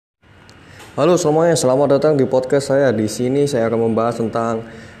Halo semuanya, selamat datang di podcast saya. Di sini saya akan membahas tentang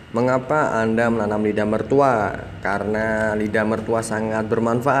mengapa Anda menanam lidah mertua. Karena lidah mertua sangat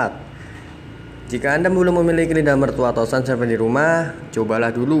bermanfaat. Jika Anda belum memiliki lidah mertua atau sansevieria di rumah,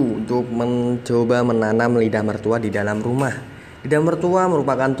 cobalah dulu untuk mencoba menanam lidah mertua di dalam rumah. Lidah mertua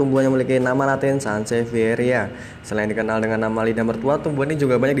merupakan tumbuhan yang memiliki nama latin Sansevieria. Selain dikenal dengan nama lidah mertua, tumbuhan ini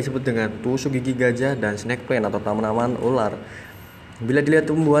juga banyak disebut dengan tusuk gigi gajah dan snake plant atau tanaman ular. Bila dilihat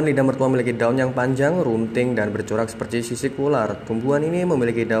tumbuhan lidah mertua memiliki daun yang panjang, runting, dan bercorak seperti sisik ular. Tumbuhan ini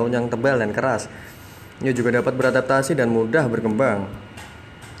memiliki daun yang tebal dan keras. Ia juga dapat beradaptasi dan mudah berkembang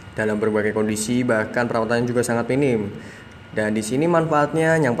dalam berbagai kondisi, bahkan perawatannya juga sangat minim. Dan di sini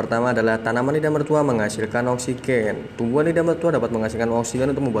manfaatnya yang pertama adalah tanaman lidah mertua menghasilkan oksigen. Tumbuhan lidah mertua dapat menghasilkan oksigen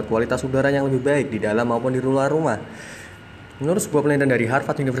untuk membuat kualitas udara yang lebih baik di dalam maupun di luar rumah. Menurut sebuah penelitian dari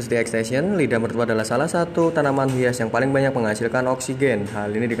Harvard University Extension, lidah mertua adalah salah satu tanaman hias yang paling banyak menghasilkan oksigen. Hal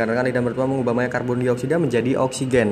ini dikarenakan lidah mertua mengubah banyak karbon dioksida menjadi oksigen.